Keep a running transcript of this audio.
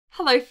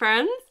Hello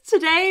friends!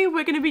 Today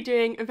we're going to be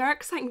doing a very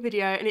exciting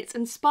video and it's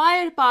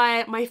inspired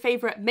by my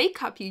favourite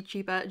makeup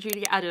YouTuber,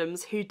 Julia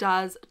Adams, who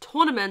does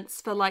tournaments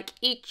for like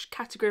each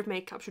category of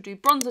makeup. She'll do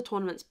bronzer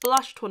tournaments,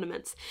 blush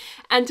tournaments,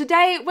 and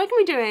today we're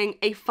going to be doing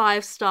a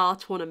 5-star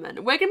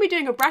tournament. We're going to be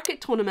doing a bracket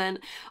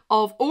tournament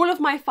of all of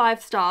my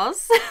 5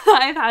 stars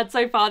that I've had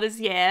so far this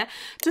year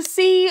to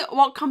see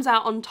what comes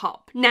out on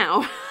top.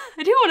 Now,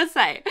 I do want to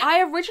say, I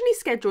originally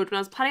scheduled, when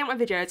I was planning out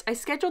my videos, I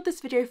scheduled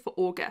this video for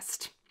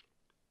August.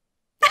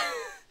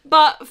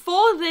 But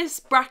for this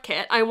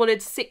bracket, I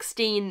wanted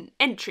 16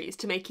 entries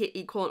to make it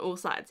equal on all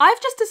sides.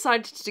 I've just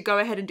decided to go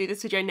ahead and do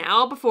this video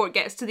now before it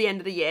gets to the end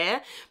of the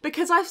year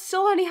because I've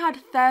still only had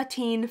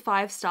 13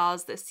 5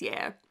 stars this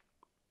year.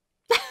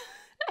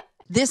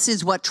 This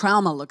is what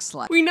trauma looks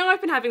like. We know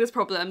I've been having this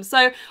problem.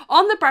 So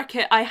on the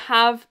bracket, I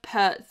have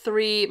put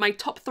my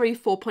top 3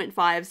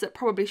 4.5s that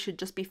probably should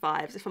just be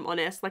 5s, if I'm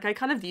honest. Like, I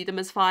kind of view them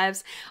as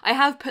 5s. I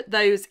have put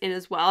those in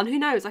as well. And who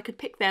knows, I could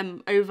pick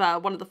them over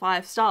one of the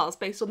 5 stars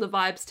based on the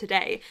vibes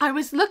today. I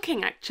was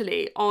looking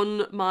actually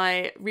on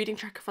my reading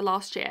tracker for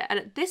last year. And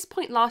at this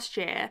point last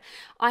year,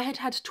 I had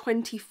had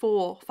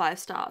 24 5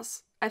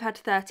 stars. I've had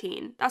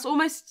 13. That's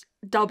almost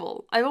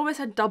double. I've almost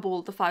had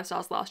double the 5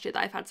 stars last year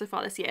that I've had so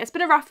far this year. It's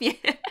been a rough year,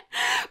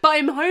 but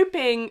I'm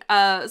hoping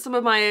some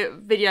of my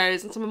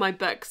videos and some of my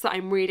books that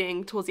I'm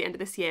reading towards the end of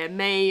this year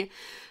may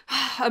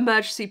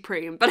emerge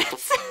supreme, but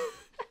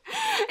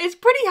it's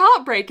pretty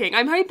heartbreaking.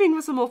 I'm hoping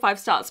for some more 5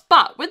 stars,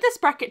 but with this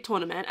bracket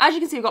tournament, as you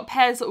can see, we've got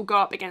pairs that will go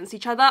up against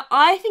each other.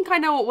 I think I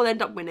know what will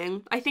end up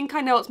winning. I think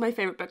I know what's my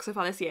favourite book so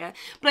far this year,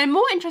 but I'm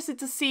more interested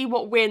to see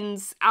what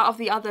wins out of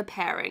the other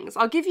pairings.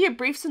 I'll give you a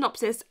brief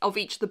synopsis of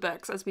each of the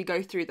books as we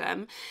go through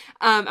them,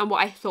 and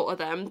what I thought of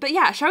them. But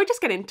yeah, shall we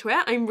just get into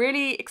it? I'm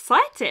really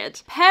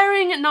excited.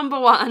 Pairing number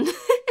 1,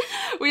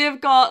 we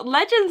have got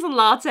Legends and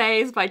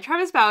Lattes by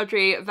Travis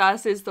Bowdry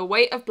versus The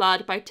Weight of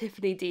Blood by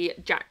Tiffany D.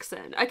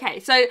 Jackson. Okay,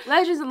 so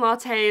Legends and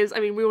Lattes, I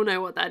mean, we all know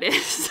what that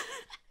is.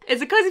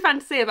 It's a cozy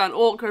fantasy about an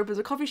orc who opens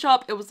a coffee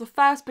shop. It was the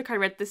first book I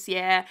read this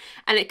year,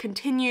 and it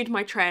continued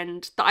my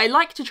trend that I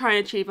like to try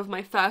and achieve of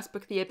my first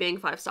book of the year being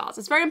 5 stars.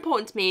 It's very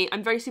important to me.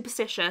 I'm very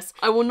superstitious.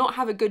 I will not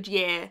have a good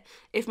year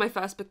if my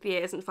first book of the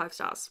year isn't 5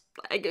 stars.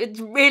 It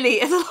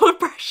really is a lot of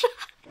pressure.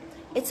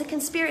 It's a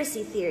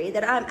conspiracy theory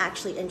that I'm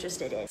actually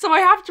interested in. So I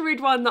have to read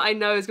one that I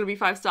know is going to be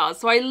 5 stars.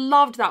 So I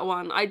loved that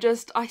one. I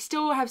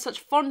still have such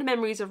fond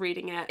memories of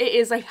reading it. It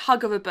is a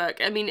hug of a book.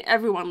 I mean,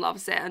 everyone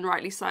loves it, and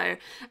rightly so.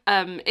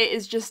 It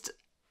is just,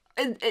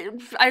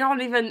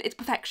 it's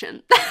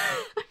perfection.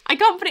 I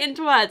can't put it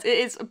into words. It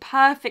is a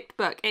perfect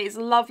book. It is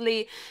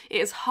lovely.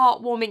 It is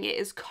heartwarming. It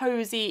is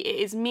cozy. It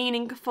is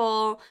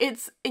meaningful.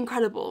 It's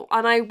incredible.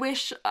 And I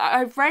wish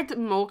I've read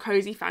more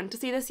cozy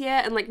fantasy this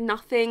year, and like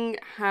nothing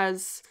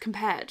has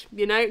compared,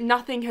 you know?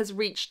 Nothing has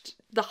reached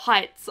the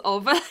heights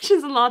of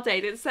Legends and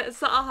Lattes.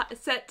 It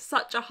set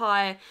such a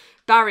high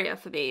barrier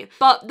for me.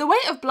 But The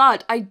Weight of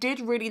Blood I did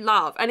really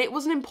love, and it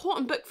was an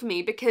important book for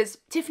me because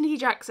Tiffany D.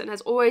 Jackson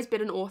has always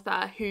been an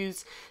author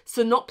whose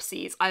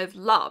synopses I've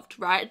loved,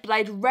 right? But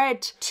I'd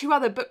read 2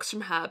 other books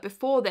from her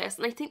before this,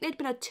 and I think they'd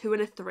been a 2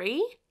 and a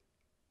 3.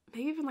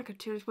 Maybe even like a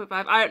 2.5,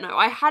 I don't know.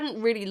 I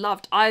hadn't really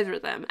loved either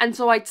of them. And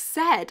so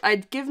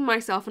I'd given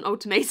myself an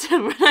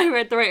ultimatum when I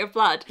read The Weight of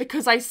Blood,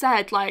 because I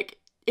said, like,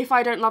 if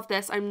I don't love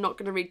this, I'm not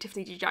going to read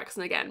Tiffany D.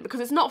 Jackson again, because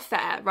it's not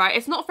fair, right?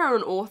 It's not fair on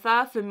an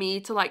author for me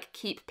to like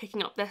keep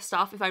picking up their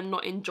stuff if I'm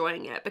not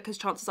enjoying it, because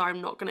chances are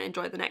I'm not going to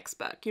enjoy the next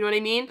book, you know what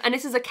I mean? And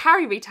this is a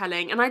Carrie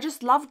retelling, and I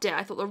just loved it.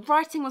 I thought the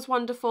writing was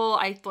wonderful.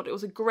 I thought it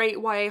was a great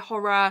YA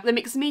horror. The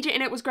mixed media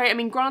in it was great. I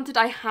mean, granted,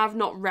 I have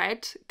not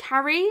read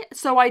Carrie,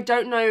 so I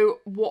don't know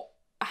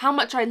how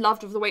much I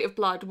loved of The Weight of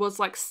Blood was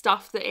like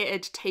stuff that it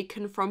had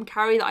taken from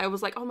Carrie that I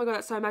was like, oh my god,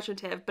 that's so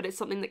imaginative, but it's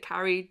something that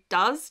Carrie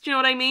does, do you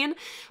know what I mean?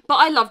 But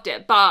I loved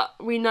it, but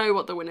we know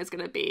what the winner's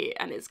gonna be,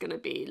 and it's gonna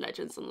be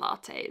Legends and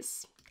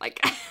Lattes. Like,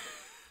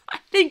 I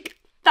think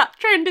that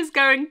trend is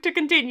going to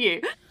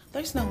continue.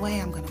 There's no way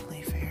I'm gonna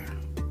play fair.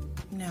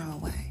 No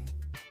way.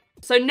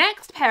 So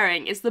next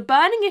pairing is The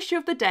Burning Issue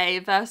of the Day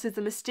versus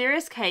The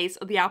Mysterious Case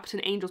of the Alperton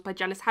Angels by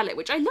Janice Hallett,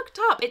 which I looked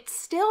up. It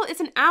still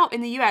isn't out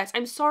in the US.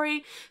 I'm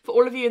sorry for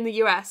all of you in the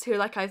US who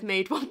like I've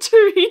made want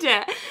to read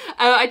it.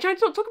 I tried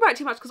to not talk about it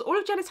too much because all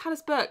of Janice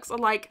Hallett's books are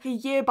like a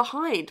year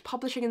behind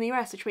publishing in the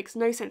US, which makes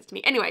no sense to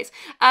me. Anyways,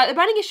 The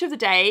Burning Issue of the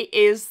Day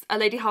is a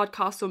Lady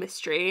Hardcastle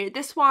mystery.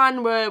 This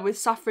one were with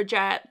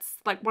suffragettes,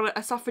 like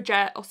a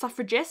suffragette or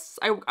suffragists.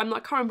 I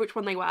can't remember which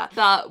one they were,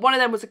 but one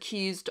of them was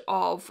accused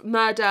of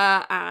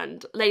murder,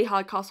 and Lady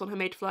Hardcastle and her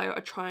maid Flo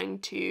are trying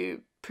to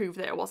prove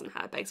that it wasn't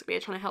her, basically. They're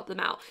trying to help them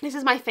out. This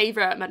is my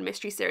favourite murder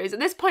mystery series. At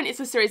this point,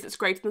 it's a series that's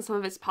greater than some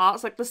of its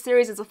parts. Like, the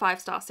series is a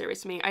 5-star series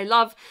to me. I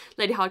love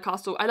Lady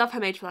Hardcastle. I love her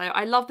maid Flo.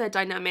 I love their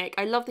dynamic.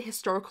 I love the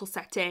historical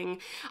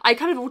setting. I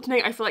kind of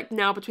alternate, I feel like,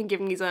 now between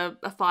giving these a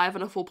 5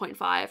 and a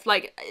 4.5.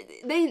 Like,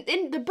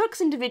 the books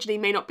individually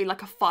may not be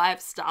like a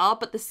 5-star,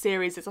 but the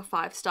series is a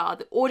 5-star.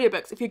 The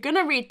audiobooks, if you're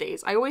gonna read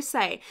these, I always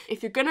say,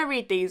 if you're gonna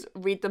read these,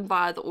 read them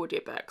via the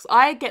audiobooks.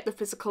 I get the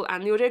physical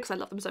and the audio because I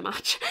love them so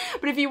much.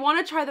 But if you want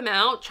to try them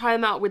out, out, try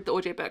them out with the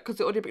audiobook because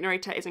the audiobook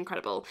narrator is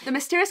incredible. The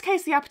Mysterious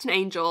Case of the Appleton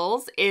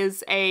Angels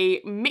is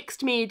a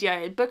mixed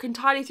media, book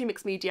entirely through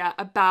mixed media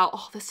about,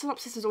 oh, the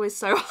synopsis is always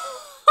so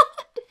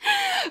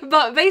hard.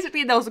 But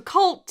basically there was a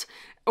cult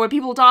where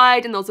people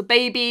died and there was a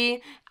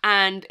baby,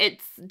 and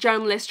it's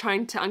journalists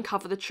trying to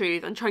uncover the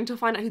truth and trying to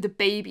find out who the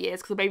baby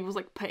is, because the baby was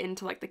like put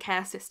into like the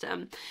care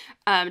system,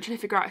 trying to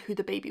figure out who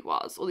the baby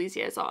was all these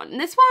years on. And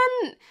this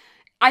one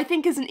I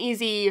think is an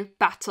easy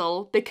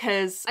battle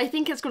because I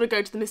think it's got to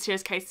go to the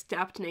Mysterious Case of the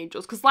Appleton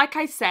Angels, because like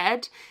I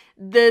said,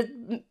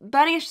 the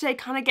Burning Yesterday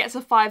kind of gets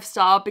a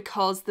 5-star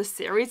because the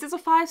series is a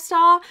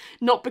 5-star,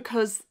 not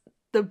because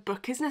the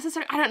book is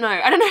necessary. I don't know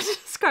how to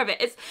describe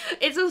it.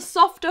 It's a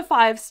softer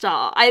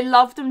 5-star. I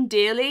love them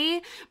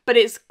dearly, but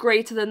it's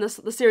greater than the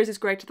series is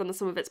greater than the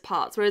sum of its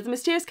parts. Whereas The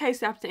Mysterious Case of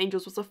the Appleton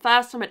Angels was the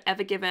first time I'd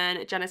ever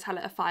given Janice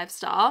Hallett a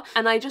 5-star,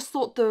 and I just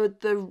thought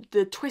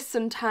the twists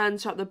and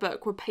turns throughout the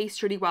book were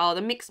paced really well.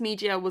 The mixed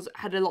media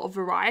had a lot of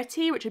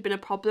variety, which had been a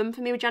problem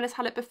for me with Janice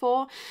Hallett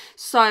before.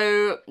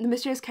 So The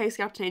Mysterious Case of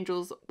the Appleton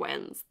Angels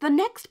wins. The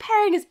next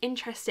pairing is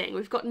interesting.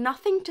 We've got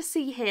Nothing to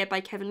See Here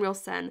by Kevin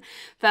Wilson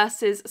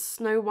versus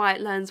Snow White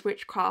Learns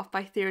Witchcraft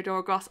by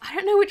Theodora Gross. I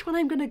don't know which one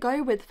I'm going to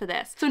go with for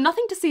this. So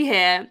Nothing to See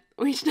Here,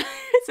 which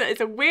it's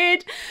a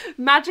weird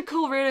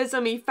magical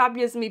realism-y,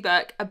 fabulism-y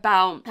book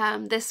about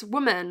this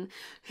woman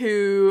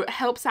who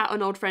helps out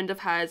an old friend of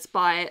hers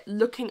by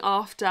looking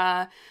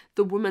after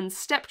the woman's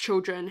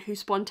stepchildren who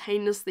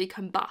spontaneously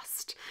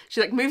combust.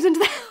 She like moves into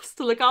the house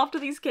to look after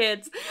these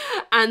kids,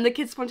 and the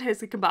kids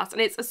spontaneously combust.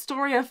 And it's a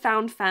story of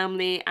found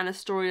family and a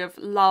story of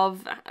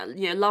love,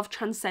 you know, love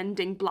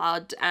transcending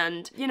blood,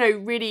 and, you know,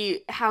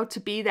 really how to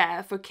be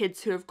there for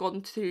kids who have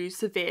gone through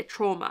severe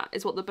trauma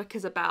is what the book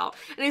is about.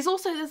 And it's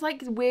also, there's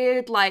like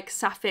weird like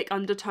sapphic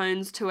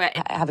undertones to it.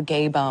 I have a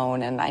gay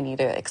bone and I need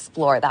to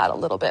explore that a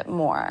little bit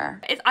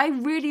more. I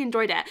really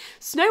enjoyed it.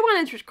 Snow White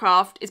Learns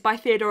Witchcraft is by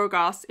Theodora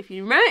Gross, if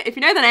you know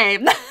the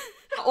name.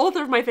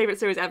 Author of my favourite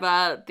series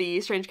ever,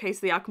 The Strange Case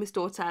of the Alchemist's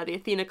Daughter, the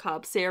Athena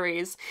Club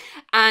series.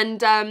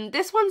 And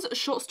this one's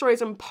short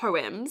stories and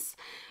poems.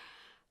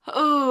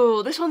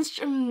 Oh, this one's...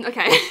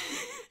 okay.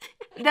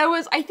 There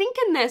was, I think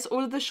in this,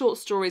 all of the short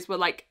stories were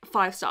like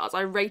 5 stars.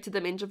 I rated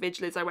them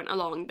individually as I went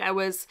along. There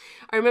was,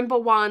 I remember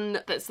one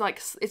that's like,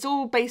 it's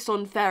all based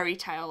on fairy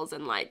tales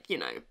and like, you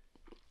know,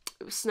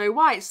 Snow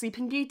White,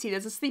 Sleeping Beauty.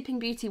 There's a Sleeping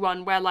Beauty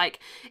one where like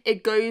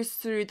it goes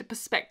through the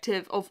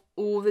perspective of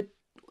all the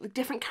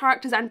different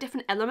characters and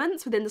different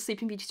elements within the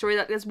Sleeping Beauty story.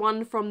 Like there's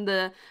one from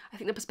the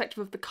perspective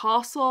of the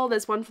castle.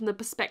 There's one from the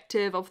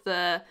perspective of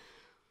the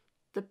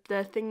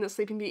thing that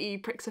Sleeping Beauty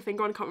pricks her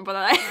finger on. I can't remember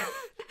that.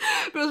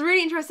 But it was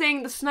really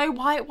interesting. The Snow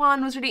White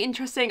one was really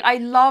interesting. I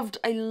loved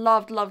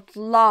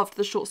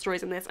the short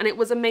stories in this, and it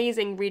was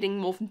amazing reading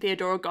more from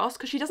Theodora Gross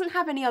because she doesn't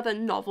have any other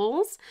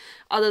novels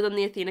other than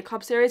the Athena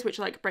Club series, which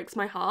like breaks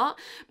my heart.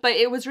 But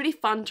it was really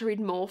fun to read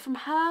more from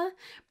her.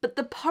 But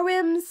the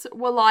poems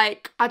were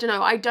like, I don't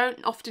know, I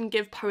don't often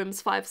give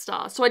poems 5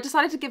 stars. So I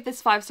decided to give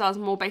this 5 stars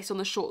more based on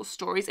the short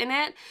stories in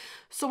it.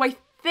 So I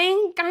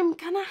think I'm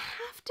gonna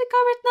have to go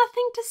with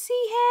Nothing to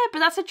See Here, but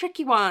that's a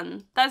tricky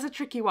one. That's a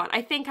tricky one.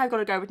 I think I've got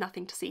to go with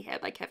Nothing to See Here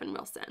by Kevin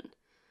Wilson,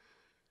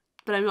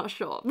 but I'm not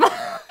sure.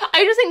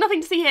 I just think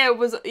Nothing to See Here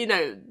was, you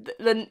know,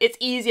 then it's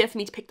easier for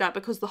me to pick that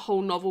because the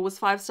whole novel was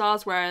 5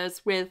 stars,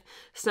 whereas with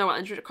Snow White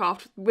and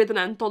Witchcraft, with an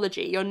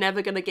anthology, you're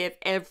never going to give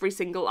every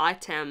single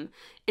item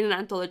in an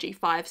anthology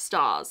 5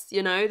 stars,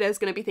 you know? There's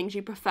going to be things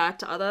you prefer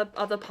to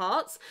other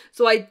parts.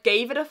 So I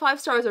gave it a 5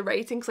 star as a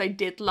rating because I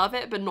did love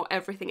it, but not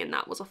everything in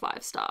that was a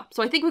 5 star.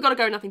 So I think we've got to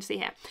go Nothing to See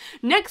Here.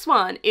 Next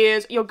one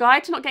is Your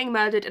Guide to Not Getting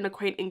Murdered in a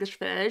Quaint English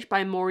Village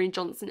by Maureen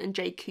Johnson and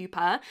Jay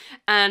Cooper,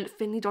 and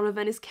Finley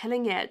Donovan is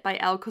Killing It by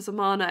Elle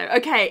Cosimano.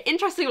 Okay,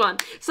 interesting one.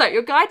 So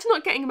Your Guide to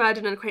Not Getting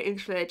Murdered in a Quaint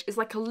English Village is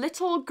like a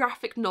little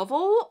graphic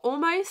novel,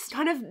 almost,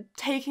 kind of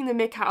taking the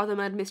mick out of the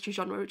murder mystery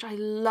genre, which I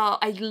love.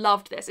 I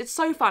loved this. It's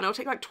so fun. It'll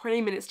take like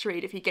 20 minutes to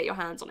read if you get your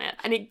hands on it.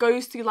 And it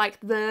goes through like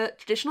the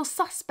traditional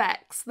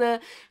suspects, the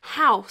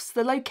house,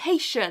 the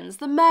locations,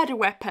 the murder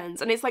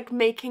weapons, and it's like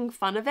making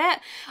fun of it.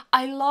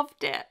 I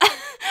loved it.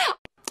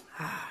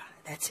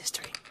 That's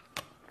history.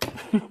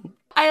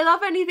 I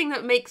love anything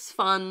that makes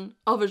fun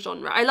of a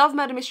genre. I love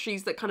murder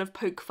mysteries that kind of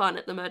poke fun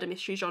at the murder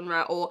mystery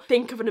genre or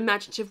think of an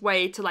imaginative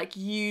way to like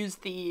use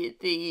the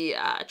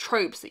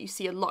tropes that you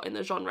see a lot in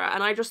the genre.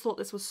 And I just thought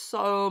this was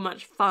so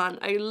much fun.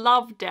 I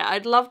loved it.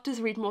 I'd love to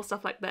read more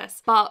stuff like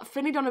this. But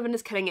Finley Donovan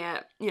is Killing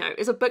It, you know,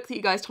 is a book that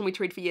you guys told me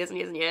to read for years and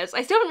years and years.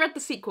 I still haven't read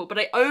the sequel, but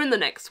I own the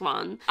next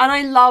one. And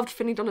I loved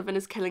Finley Donovan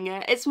is Killing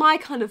It. It's my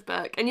kind of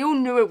book, and you all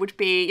knew it would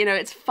be. You know,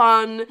 it's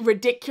fun,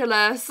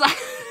 ridiculous. I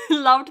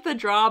loved the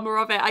drama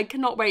of it. I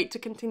cannot wait to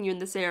continue in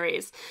the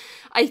series.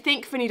 I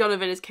think Finley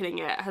Donovan is Killing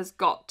It has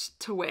got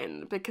to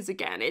win because,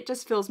 again, it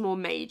just feels more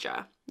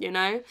major, you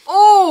know?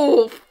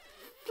 Oh,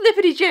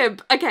 flippity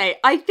jib. Okay,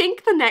 I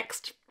think the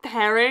next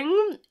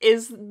pairing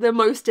is the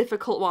most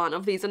difficult one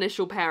of these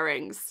initial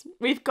pairings.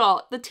 We've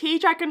got The Tea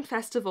Dragon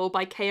Festival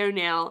by Kay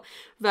O'Neill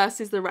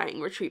versus The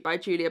Writing Retreat by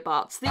Julia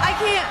Bartz. I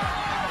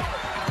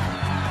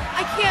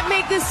can't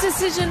make this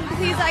decision.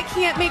 Please, I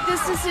can't make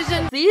this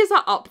decision. These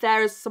are up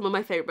there as some of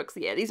my favourite books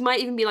of the year. These might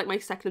even be like my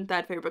second and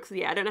third favourite books of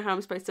the year. I don't know how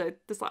I'm supposed to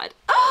decide.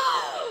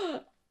 I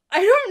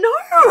don't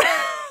know.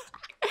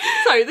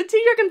 So the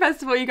Tea Dragon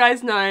Festival, you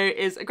guys know,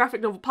 is a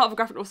graphic novel, part of a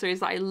graphic novel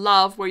series that I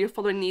love, where you're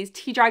following these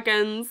tea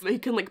dragons who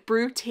can like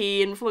brew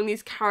tea, and following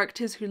these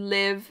characters who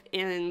live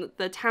in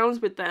the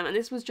towns with them. And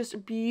this was just a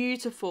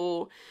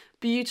beautiful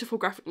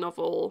graphic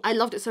novel. I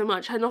loved it so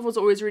much. Her novel's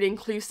always really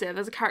inclusive.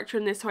 There's a character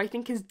in this who I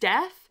think is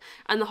deaf,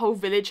 and the whole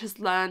village has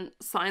learned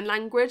sign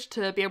language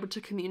to be able to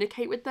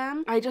communicate with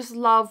them. I just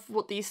love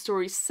what these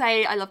stories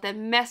say. I love their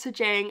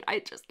messaging.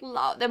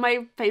 They're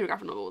my favourite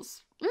graphic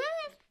novels.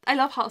 I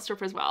love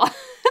Heartstopper as well.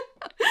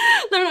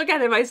 I'm not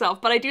getting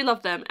myself, but I do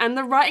love them. And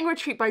The Writing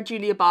Retreat by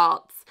Julia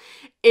Bartz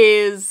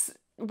is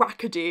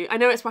wackadoo. I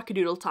know it's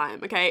wackadoodle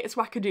time, okay? It's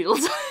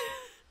wackadoodle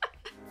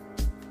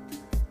time.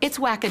 It's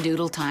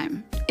wackadoodle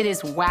time. It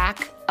is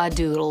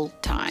whack-a-doodle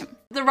time.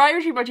 The Writing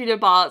Retreat by Julia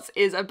Bartz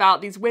is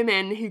about these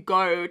women who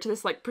go to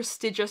this like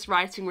prestigious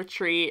writing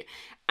retreat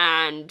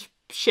and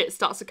shit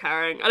starts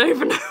occurring. I don't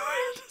even know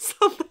where to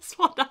sum this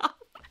one up.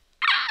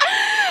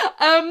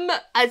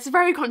 It's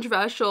very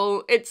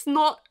controversial. It's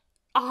not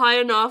a high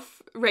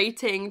enough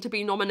rating to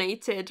be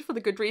nominated for the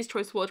Goodreads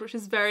Choice Awards, which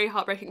is very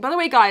heartbreaking. By the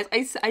way, guys,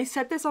 I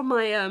said this on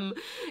my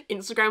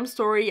Instagram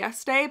story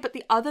yesterday, but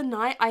the other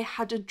night I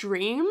had a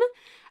dream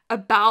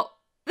about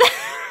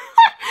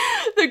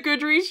the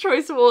Goodreads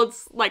Choice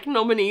Awards like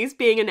nominees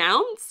being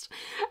announced,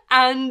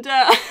 and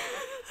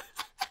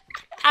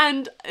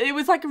and it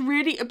was like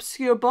really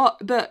obscure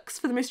books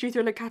for the mystery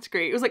thriller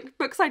category. It was like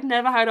books I'd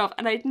never heard of,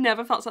 and I'd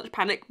never felt such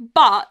panic.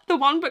 But the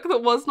one book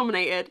that was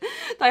nominated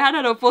that I had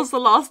heard of was The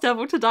Last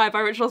Devil to Die by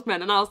Richard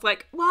Osman, and I was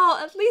like, well,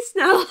 at least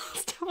now The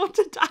Last Devil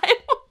to Die.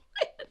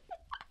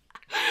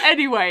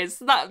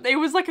 Anyways, it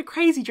was like a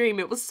crazy dream.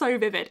 It was so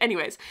vivid.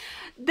 Anyways,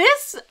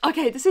 this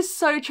is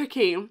so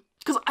tricky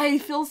because I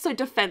feel so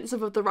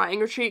defensive of The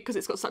Writing Retreat because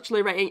it's got such a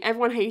low rating.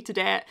 Everyone hated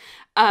it.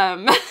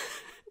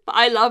 But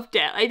I loved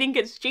it. I think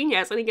it's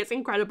genius. I think it's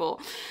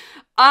incredible.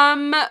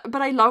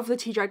 But I love the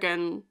Tea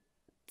Dragon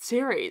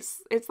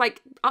series. It's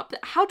like up there.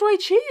 How do I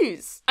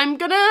choose? I'm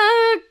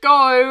gonna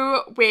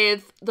go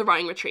with The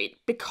Writing Retreat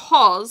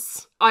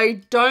because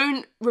I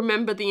don't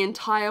remember the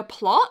entire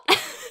plot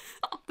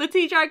of the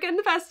Tea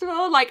Dragon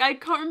Festival. Like, I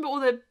can't remember all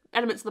the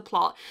elements of the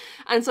plot.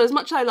 And so as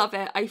much as I love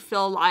it, I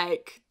feel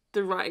like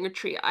The Writing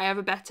Retreat, I have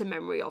a better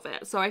memory of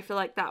it. So I feel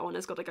like that one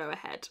has got to go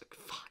ahead.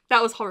 Fuck,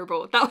 that was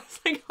horrible. That was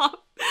like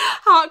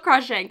heart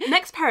crushing.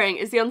 Next pairing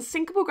is The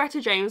Unsinkable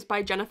Greta James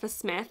by Jennifer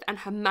Smith and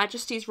Her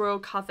Majesty's Royal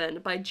Coven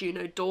by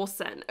Juno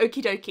Dawson.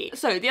 Okie dokie.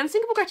 So The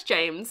Unsinkable Greta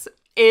James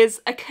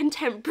is a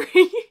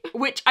contemporary,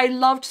 which I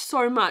loved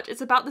so much.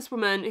 It's about this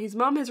woman whose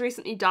mum has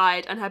recently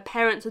died and her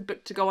parents had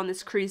booked to go on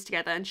this cruise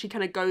together, and she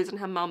kind of goes in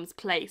her mum's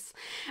place.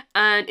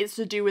 And it's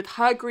to do with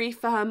her grief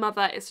for her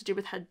mother, it's to do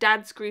with her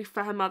dad's grief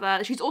for her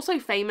mother. She's also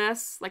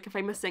famous, like a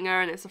famous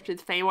singer, and it's stuff to do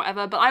with fame or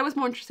whatever, but I was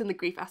more interested in the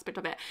grief aspect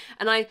of it.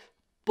 And I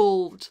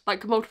bawled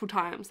like multiple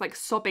times, like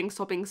sobbing,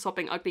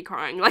 ugly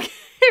crying. Like,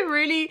 it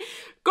really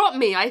got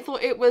me. I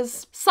thought it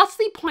was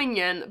subtly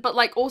poignant, but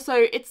like also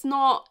it's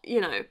not, you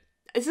know,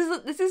 this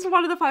is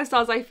one of the 5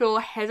 stars I feel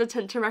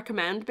hesitant to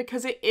recommend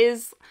because it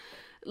is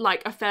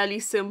like a fairly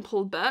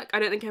simple book. I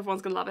don't think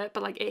everyone's gonna love it,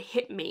 but like it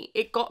hit me.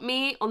 It got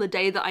me on the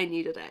day that I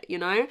needed it, you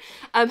know?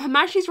 Her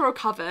Majesty's Royal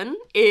Coven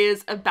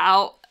is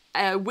about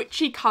a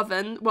witchy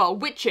coven, well,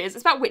 witches.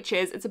 It's about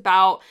witches. It's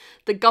about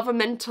the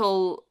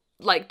governmental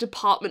like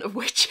department of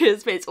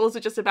witches, but it's also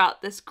just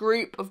about this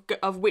group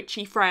of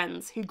witchy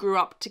friends who grew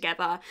up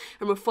together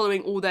and we're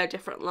following all their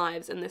different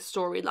lives in this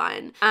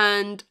storyline.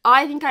 And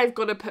I think I've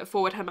got to put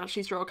forward Her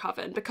Majesty's Royal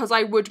Coven because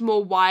I would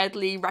more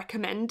widely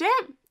recommend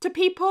it to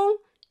people.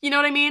 You know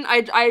what I mean?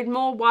 I'd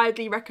more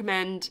widely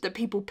recommend that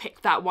people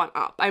pick that one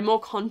up. I'm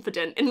more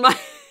confident in my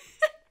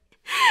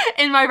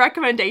in my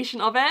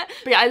recommendation of it.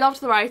 But yeah, I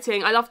loved the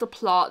writing, I loved the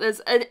plot.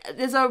 There's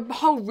a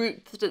whole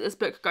route that this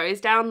book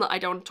goes down that I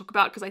don't want to talk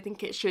about because I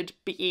think it should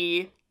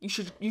be,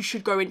 you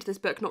should go into this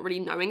book not really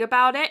knowing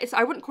about it.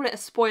 I wouldn't call it a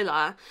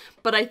spoiler,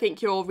 but I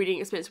think your reading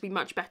experience would be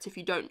much better if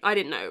you don't. I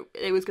didn't know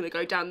it was going to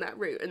go down that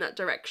route in that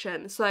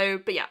direction. So,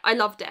 but yeah, I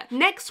loved it.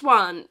 Next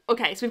one.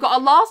 Okay, so we've got our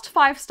last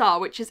 5 star,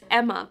 which is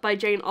Emma by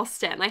Jane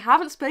Austen. I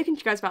haven't spoken to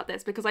you guys about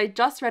this because I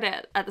just read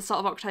it at the start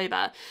of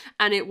October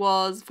and it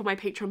was for my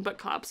Patreon book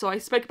club. So I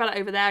spoke about it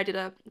over there. I did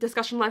a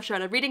discussion live show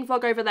and a reading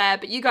vlog over there,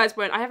 but you guys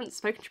weren't. I haven't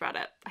spoken to you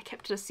about it. I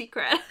kept it a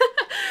secret.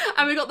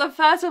 And we got the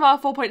first of our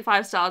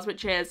 4.5 stars,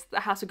 which is The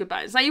House of Good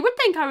Bones. Now, you would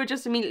think I would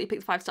just immediately pick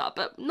the 5 star,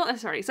 but not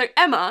necessarily. So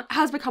Emma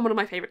has become one of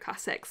my favourite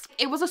classics.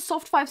 It was a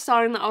soft 5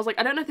 star in that I was like,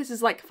 I don't know if this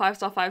is like 5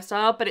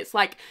 star, but it's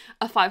like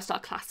a 5 star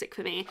classic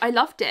for me. I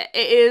loved it.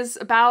 It is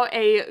about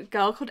a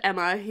girl called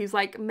Emma who's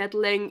like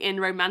meddling in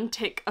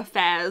romantic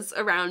affairs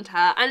around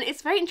her. And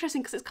it's very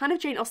interesting because it's kind of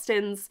Jane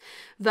Austen's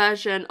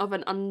version of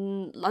an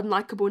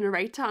unlikable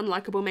narrator,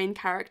 unlikable main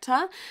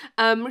character,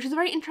 which is a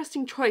very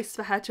interesting choice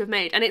for her to have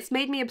made. And it's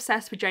made me obsessed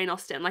obsessed with Jane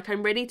Austen. Like,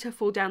 I'm ready to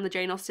fall down the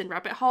Jane Austen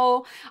rabbit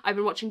hole. I've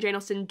been watching Jane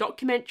Austen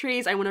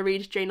documentaries. I want to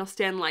read Jane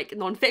Austen, like,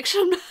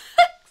 non-fiction.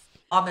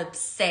 I'm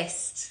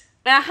obsessed.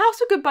 Now,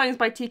 House of Good Bones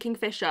by T.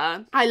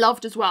 Kingfisher, I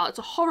loved as well. It's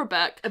a horror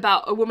book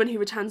about a woman who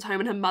returns home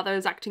and her mother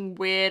is acting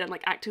weird and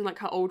like acting like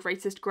her old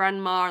racist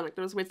grandma, and like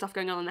there was weird stuff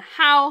going on in the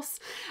house.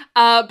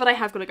 But I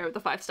have got to go with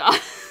the 5-star,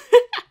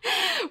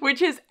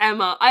 which is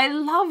Emma. I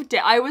loved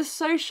it. I was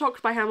so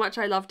shocked by how much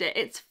I loved it.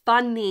 It's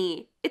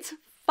funny. It's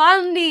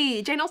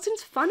funny. Jane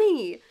Austen's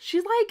funny.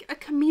 She's like a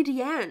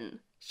comedian.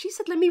 She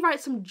said, let me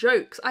write some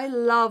jokes. I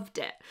loved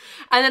it.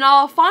 And then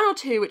our final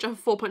two, which are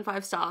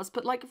 4.5 stars,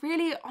 but like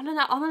really on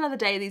another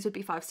day, these would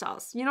be 5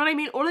 stars. You know what I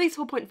mean? All of these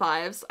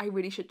 4.5s, I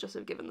really should just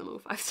have given them all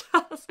 5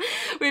 stars.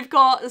 We've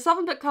got The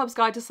Southern Book Club's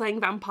Guide to Slaying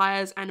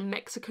Vampires and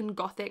Mexican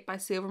Gothic by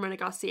Silva Moreno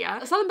Garcia.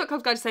 The Southern Book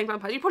Club's Guide to Slaying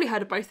Vampires, you've probably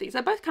heard of both these.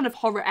 They're both kind of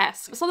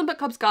horror-esque. The Southern Book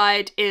Club's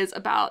Guide is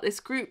about this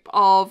group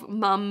of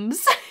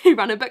mums who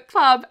run a book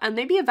club, and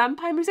maybe a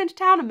vampire moves into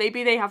town and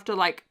maybe they have to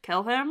like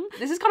kill him.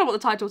 This is kind of what the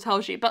title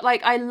tells you, but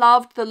like I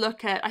loved the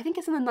look at, I think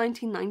it's in the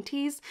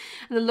 1990s,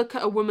 and the look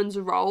at a woman's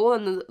role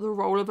and the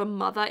role of a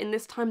mother in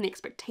this time, the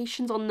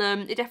expectations on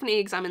them. It definitely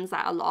examines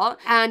that a lot.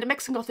 And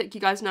Mexican Gothic, you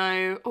guys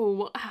know,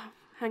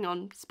 hang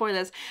on,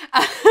 spoilers.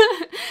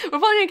 We're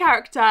following a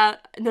character,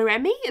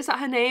 Noemi, is that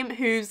her name?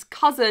 Whose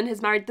cousin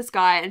has married this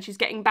guy and she's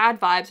getting bad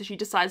vibes, so she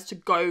decides to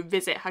go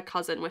visit her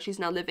cousin where she's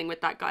now living with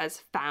that guy's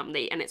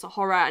family, and it's a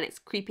horror and it's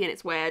creepy and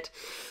it's weird.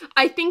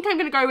 I think I'm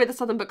gonna go with The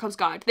Southern Book Club's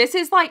Guide. This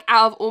is like,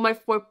 out of all my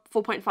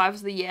 4.5s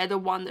of the year, the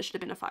one that should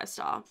have been a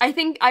 5-star. I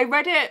think I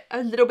read it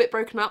a little bit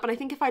broken up, but I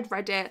think if I'd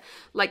read it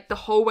like the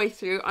whole way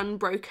through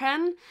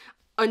unbroken,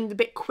 and a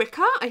bit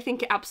quicker, I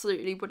think it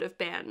absolutely would have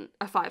been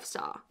a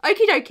 5-star.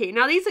 Okie dokie.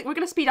 Now these, we're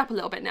going to speed up a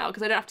little bit now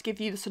because I don't have to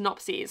give you the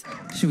synopses.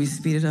 Should we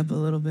speed it up a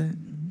little bit?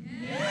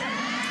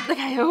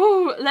 Okay,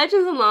 oh,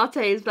 Legends and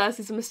Lattes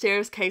versus A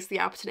Mysterious Case of the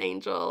Appleton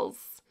Angels.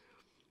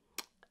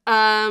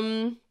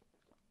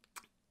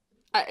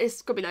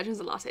 It's got to be Legends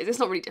and Lattes. It's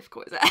not really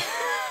difficult, is it?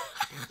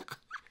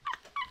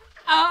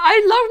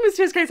 I love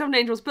Mysterious Case of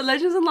Angels, but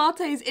Legends and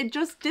Lattes, it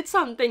just did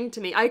something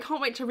to me. I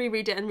can't wait to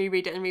reread it and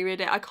reread it and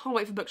reread it. I can't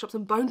wait for Bookshops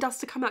and Bone Dust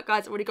to come out,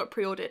 guys. I've already got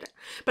pre-ordered.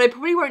 But I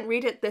probably won't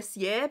read it this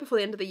year, before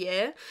the end of the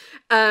year,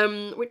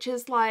 which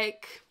is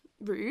like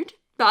rude.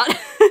 But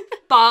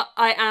but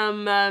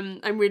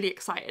I'm really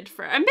excited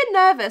for it. I'm a bit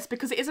nervous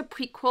because it is a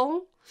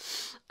prequel.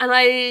 And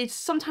I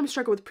sometimes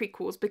struggle with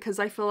prequels because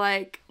I feel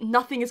like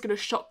nothing is going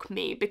to shock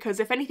me,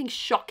 because if anything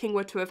shocking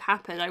were to have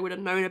happened, I would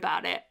have known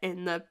about it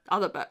in the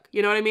other book.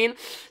 You know what I mean?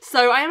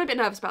 So I am a bit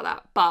nervous about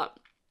that, but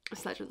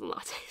it's Legends and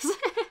Lattes.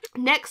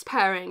 Next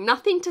pairing,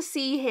 Nothing to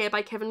See Here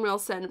by Kevin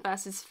Wilson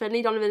versus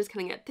Finley Donovan is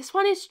Killing It. This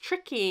one is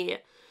tricky.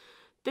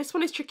 This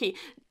one is tricky.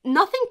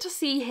 Nothing to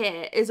See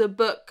Here is a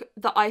book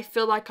that I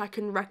feel like I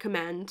can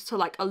recommend to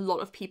like a lot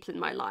of people in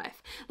my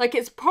life. Like,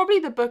 it's probably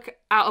the book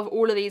out of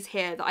all of these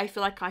here that I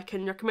feel like I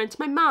can recommend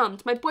to my mum,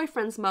 to my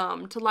boyfriend's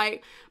mum, to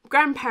like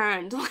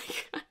grandparent,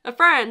 like a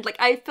friend. Like,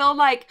 I feel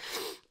like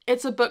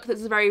it's a book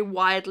that's very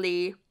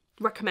widely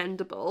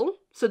recommendable.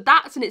 So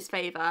that's in its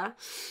favour.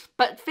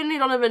 But Finley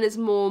Donovan is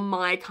more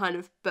my kind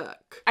of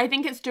book. I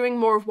think it's doing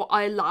more of what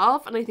I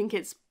love, and I think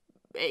it's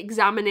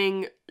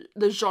examining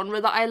the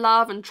genre that I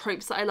love and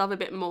tropes that I love a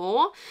bit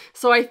more.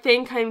 So I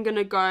think I'm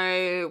gonna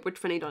go with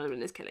Finley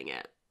Donovan is Killing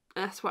It.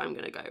 That's what I'm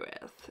gonna go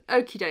with.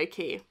 Okie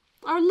dokie.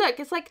 Oh look,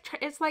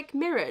 it's like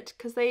mirrored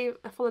because they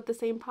followed the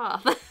same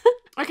path.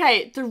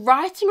 Okay, The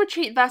Writing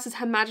Retreat versus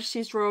Her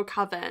Majesty's Royal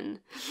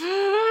Coven.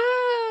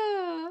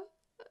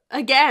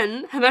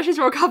 Again, Her Majesty's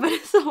Royal Coven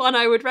is the one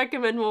I would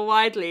recommend more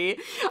widely.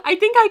 I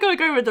think I gotta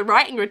go with The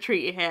Writing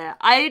Retreat here.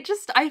 I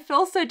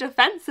feel so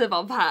defensive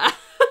of her.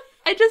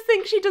 I just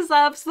think she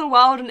deserves the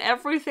world and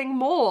everything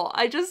more.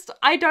 I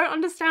don't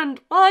understand.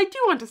 Well, I do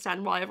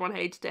understand why everyone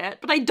hated it,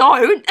 but I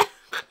don't.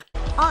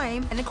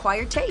 I'm an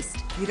acquired taste.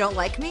 You don't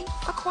like me?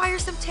 Acquire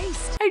some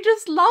taste. I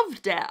just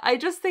loved it. I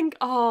just think,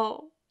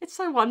 oh, it's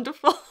so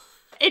wonderful.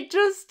 It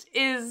just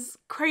is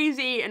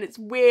crazy and it's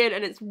weird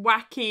and it's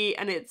wacky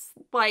and it's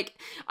like,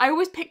 I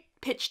always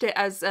pitched it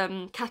as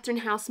Catherine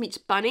House meets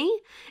Bunny.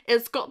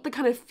 It's got the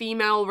kind of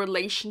female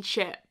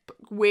relationship,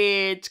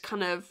 weird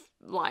kind of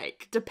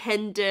like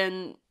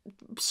dependent,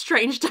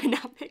 strange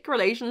dynamic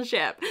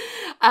relationship,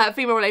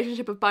 female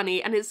relationship of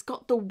Bunny, and it's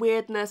got the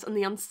weirdness and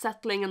the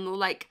unsettling and the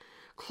like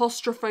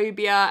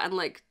claustrophobia and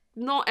like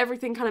not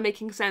everything kind of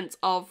making sense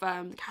of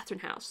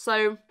Catherine House.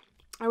 So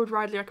I would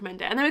widely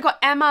recommend it. And then we've got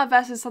Emma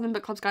versus Southern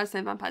Book Club's Guide to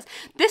Slaying Vampires.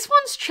 This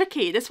one's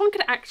tricky. This one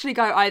could actually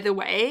go either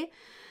way.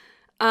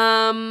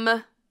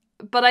 But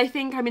I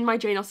think I'm in my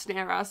Jane Austen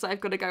era, so I've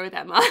got to go with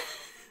Emma.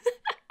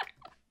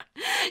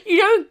 You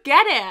don't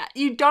get it.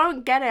 You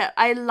don't get it.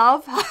 I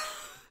love her.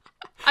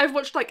 I've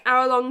watched like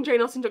hour-long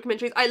Jane Austen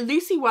documentaries.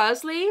 Lucy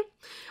Worsley,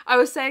 I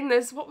was saying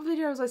this, what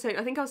video was I saying?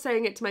 I think I was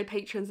saying it to my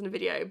patrons in a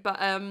video,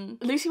 but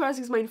Lucy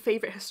Worsley is my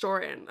favourite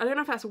historian. I don't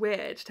know if that's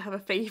weird to have a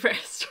favourite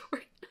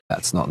historian.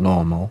 That's not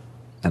normal,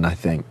 and I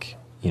think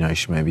you know,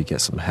 should maybe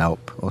get some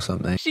help or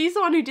something. She's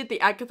the one who did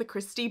the Agatha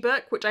Christie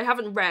book, which I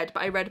haven't read,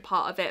 but I read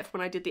part of it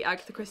when I did the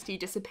Agatha Christie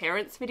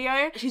disappearance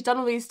video. She's done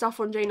all these stuff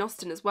on Jane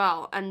Austen as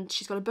well, and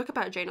she's got a book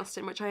about Jane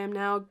Austen, which I am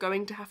now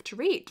going to have to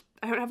read.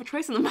 I don't have a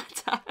choice in the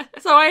matter.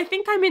 So I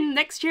think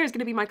next year is going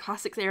to be my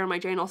classics era and my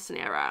Jane Austen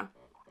era.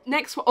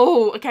 Next one,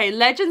 oh, okay,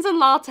 Legends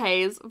and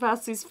Lattes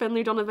versus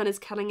Finlay Donovan is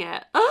Killing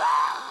It.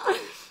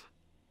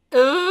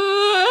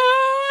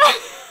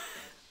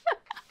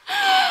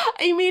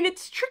 I mean,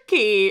 it's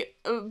tricky,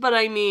 but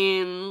I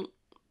mean...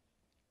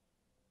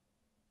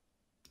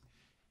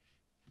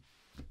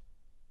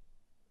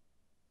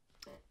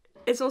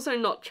 it's also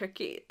not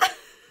tricky.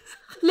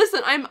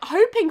 Listen, I'm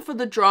hoping for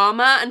the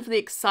drama and for the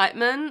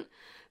excitement,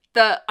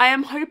 that I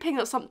am hoping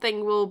that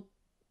something will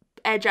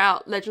edge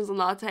out Legends and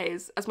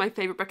Lattes as my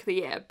favourite book of the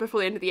year before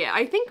the end of the year.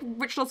 I think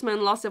Richard Osman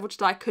and Last Devil to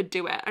Die could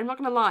do it. I'm not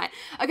gonna lie.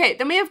 Okay,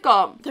 then we have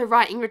got The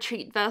Writing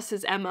Retreat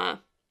versus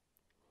Emma.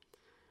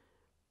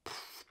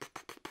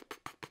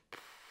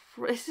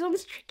 This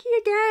one's tricky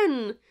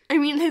again. I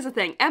mean, here's the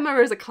thing. Emma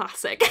is a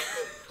classic.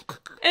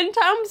 In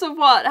terms of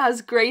what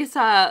has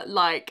greater,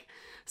 like,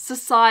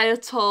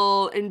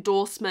 societal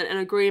endorsement and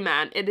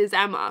agreement, it is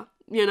Emma.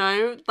 You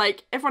know,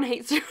 like, everyone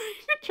hates The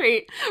Writing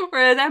Retreat,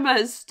 whereas Emma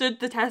has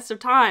stood the test of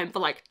time for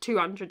like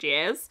 200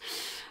 years.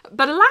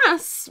 But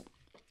alas,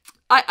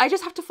 I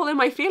just have to follow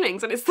my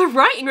feelings, and it's The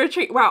Writing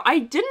Retreat. Wow, I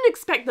didn't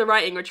expect The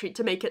Writing Retreat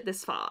to make it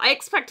this far. I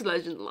expected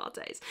Legends and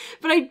Lattes,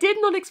 but I did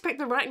not expect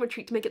The Writing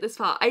Retreat to make it this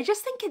far. I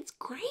just think it's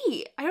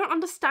great. I don't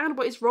understand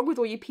what is wrong with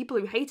all you people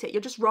who hate it.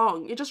 You're just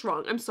wrong. You're just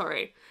wrong. I'm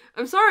sorry.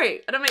 I'm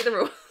sorry. I don't make the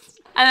rules.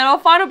 And then our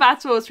final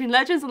battle is between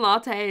Legends and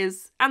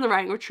Lattes and The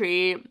Writing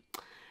Retreat.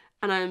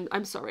 And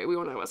I'm sorry, we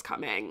all know what's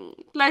coming.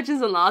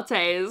 Legends and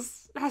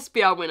Lattes has to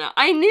be our winner.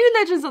 I knew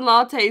Legends and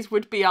Lattes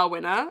would be our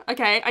winner,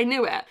 okay? I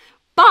knew it.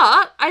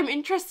 But I'm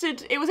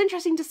interested, it was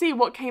interesting to see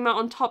what came out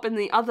on top in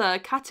the other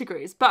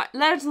categories. But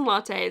Legends and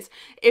Lattes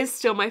is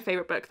still my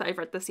favourite book that I've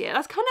read this year.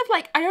 That's kind of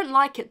like, I don't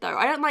like it though.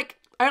 I don't like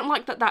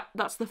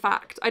that's the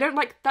fact. I don't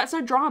like, that's no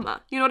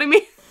drama. You know what I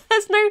mean?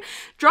 There's no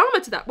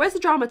drama to that. Where's the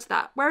drama to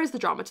that? Where is the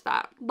drama to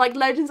that? Like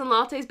Legends and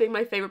Lattes being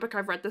my favourite book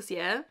I've read this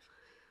year.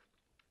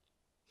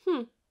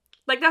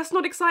 Like, that's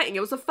not exciting. It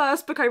was the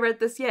first book I read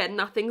this year.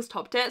 Nothing's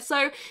topped it.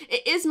 So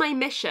it is my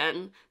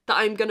mission that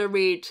I'm going to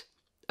read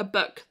a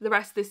book the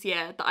rest of this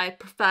year that I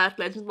prefer to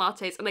Legends and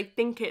Lattes. And I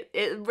think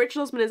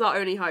Richard Osman is our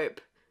only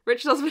hope.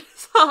 Richard Osman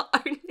is our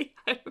only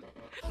hope.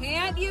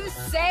 Can't you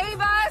save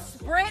us,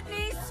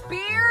 Britney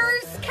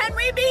Spears? Can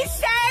we be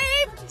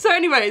saved? So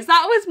anyways,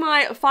 that was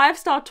my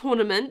 5-star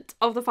tournament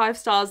of the 5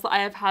 stars that I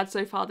have had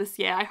so far this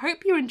year. I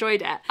hope you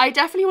enjoyed it. I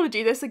definitely want to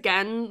do this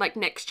again, like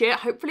next year.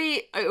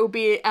 Hopefully it will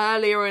be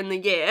earlier in the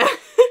year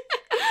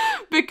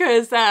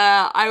because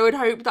I would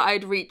hope that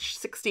I'd reach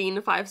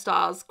 16 5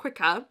 stars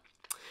quicker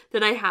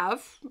than I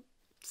have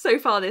so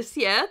far this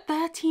year.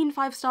 13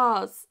 5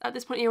 stars at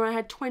this point in the year, when I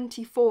had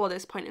 24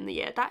 this point in the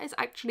year. That is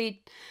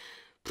actually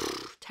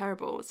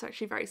terrible. It's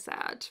actually very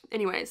sad.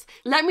 Anyways,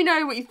 let me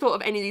know what you thought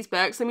of any of these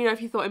books. Let me know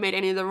if you thought I made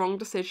any of the wrong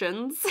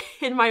decisions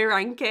in my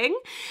ranking.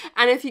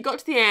 And if you got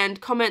to the end,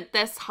 comment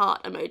this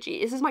heart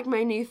emoji. This is like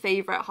my new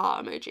favourite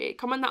heart emoji.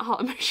 Comment that heart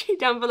emoji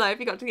down below if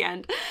you got to the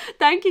end.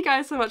 Thank you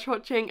guys so much for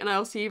watching, and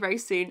I'll see you very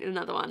soon in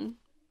another one.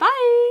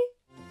 Bye!